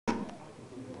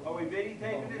Katie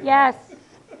taking it? Yes.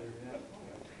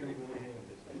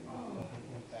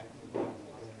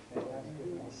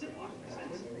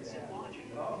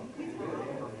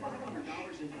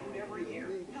 $500 in food every year.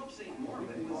 Help save more of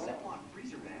it with Ziploc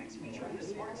freezer bags featuring the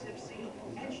Smart Zip seal.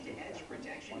 Edge-to-edge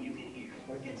protection you can hear.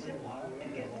 Get Ziploc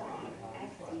and get more on.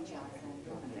 S.C. Johnson,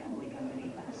 a family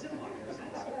company. Ziploc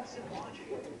presents Ziplogic.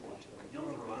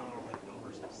 Don't throw out your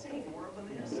leftovers. Save more of them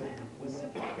in a snap with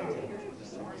Ziploc containers with the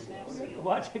Smart Snap seal.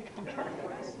 Watch it come back.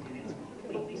 And it's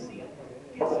completely sealed.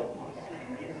 Get Ziploc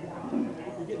and get more on.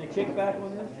 You're getting a kickback on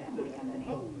this?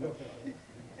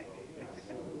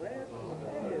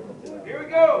 Here we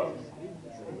go.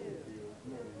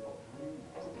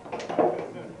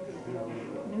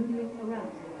 Noodling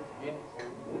Around.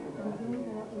 Although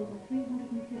there are over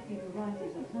 350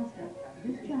 varieties of pasta,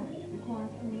 this challenge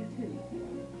requires only 2.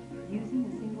 Using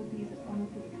a single piece of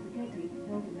uncooked spaghetti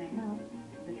held in their mouth,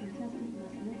 the contestant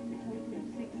must lift a total of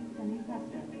 6 penny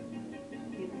pasta.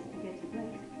 If the spaghetti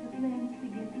breaks, the flames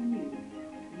begin anew.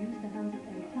 Use the hands at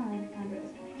any time and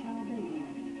it's ciao baby.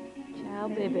 Ciao,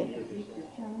 baby. Complete this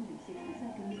challenge in 60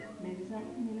 seconds may result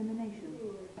in elimination.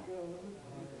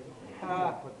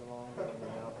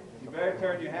 You better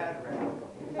turn your hat around.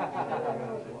 You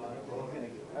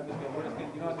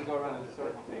don't have to go around in a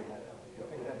circle table.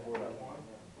 Pick that board up.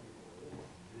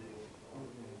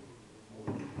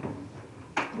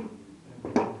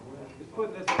 Just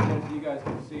putting this in there so you guys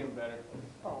can see them better.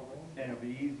 And it'll be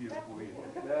easier for you.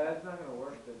 That's not going to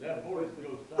work. That board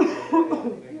goes down.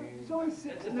 It's only 6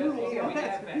 That's noodles. the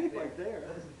best thing we have back there.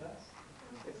 Right there.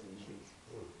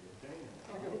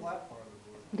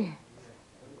 Yeah.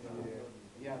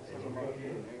 Yeah.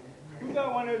 Who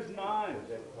got one of those knives?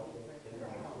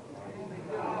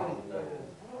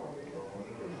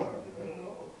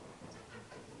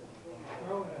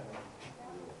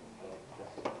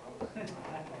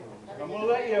 I'm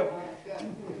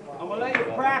gonna let you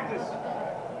practice.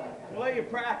 I'm gonna let you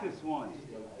practice once.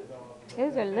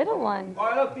 Those are little ones. All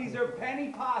right, look, these are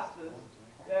penny pastas.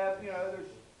 They have,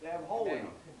 they have holes in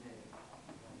them.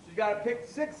 So you got to pick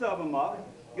 6 of them up.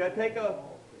 You got to take a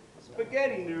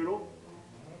spaghetti noodle,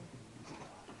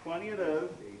 plenty of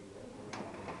those.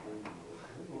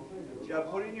 You got to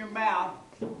put it in your mouth.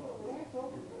 Don't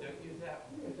use that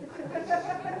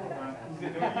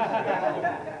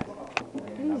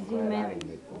Please zoom in.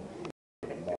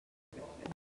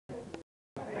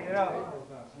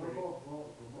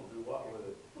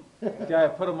 Yeah,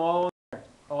 put them all in there.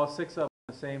 All 6 of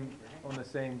them on the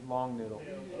same long noodle.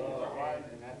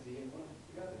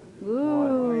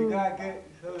 Ooh. You got to get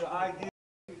so the idea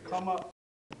come up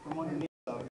from underneath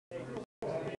of it.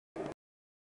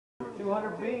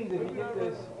 200 beans if you get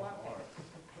this.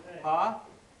 Huh?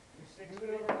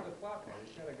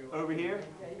 Over here?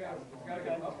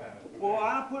 Well,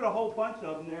 I put a whole bunch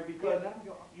of them there because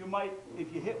you might,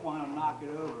 if you hit one, knock it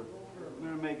over. I'm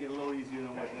going to make it a little easier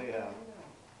than what they have.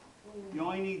 You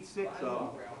only need 6 of them.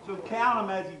 So count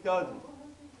them as he does them.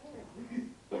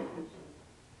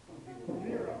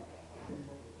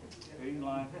 Here's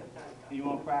line. You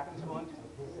want to practice one?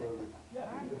 Yeah,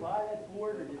 did you buy that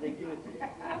board or did they give it to you?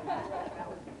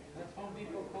 That's Home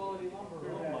Depot quality lumber.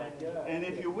 Oh my God. And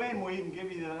if you win, we'll even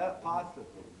give you that pasta.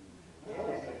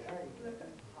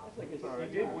 That's like a Sorry, I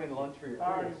did win lunch for your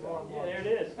Alright, food. So. yeah, there it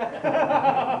is.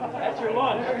 That's your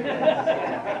lunch.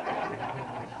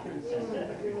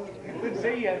 You couldn't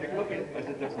say you had to cook it. That's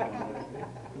a different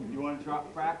one. You want to try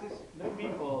practice? No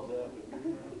meatballs though.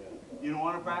 You don't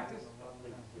want to practice?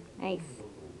 Nice.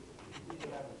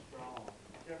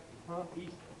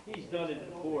 He's done it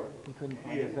before. You couldn't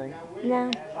find anything? No.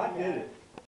 I did it.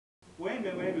 Wait a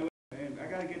minute. I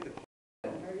got to get the...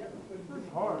 It's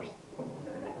hard.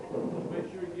 Make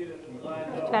sure you get it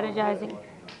lined up. Strategizing.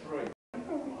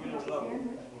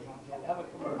 Have a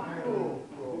commercial.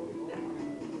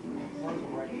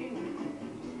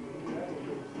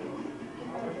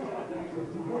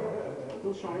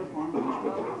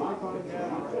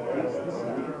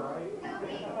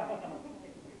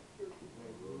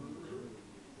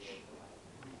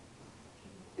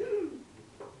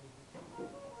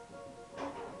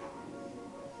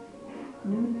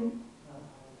 Noodling.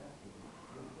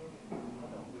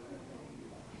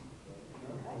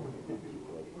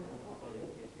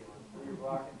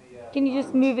 Can you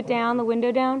just move it down, the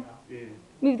window down? Yeah.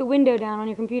 Move the window down on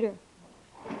your computer.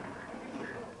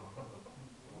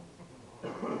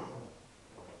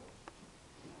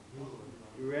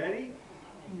 You ready?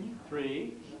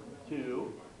 3,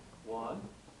 2, 1,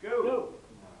 Go. go.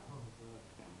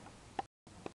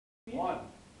 1.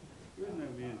 There's no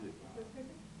music.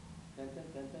 Dun, dun,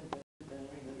 dun, dun, dun, dun,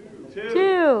 dun, dun, dun. 2.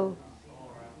 2.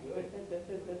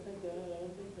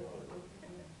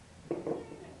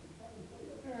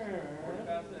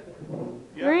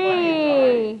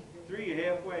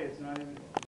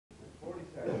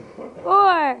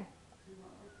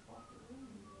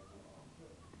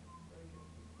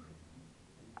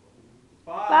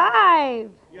 5.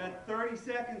 You got 30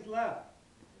 seconds left.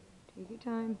 Take your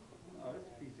time. Oh, this is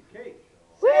a piece of cake.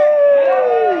 Woo!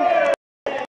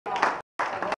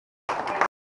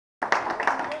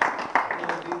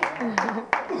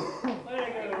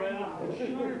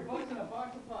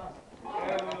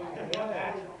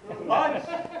 Lunch.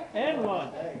 And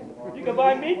lunch. You can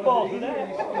buy meatballs with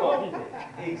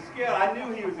that. He's skilled. I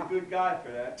knew he was a good guy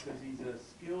for that because he's a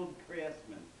skilled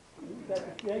craftsman.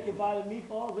 They can buy the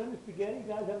meatballs and the spaghetti. You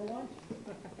guys have lunch?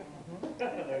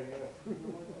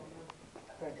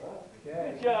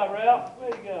 Good job, Ralph.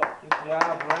 Way to go. Good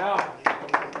job, Ralph.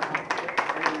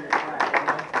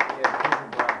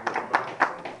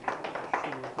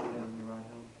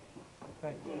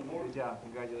 Good job.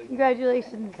 Congratulations.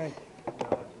 Congratulations.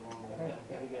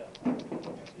 There you go.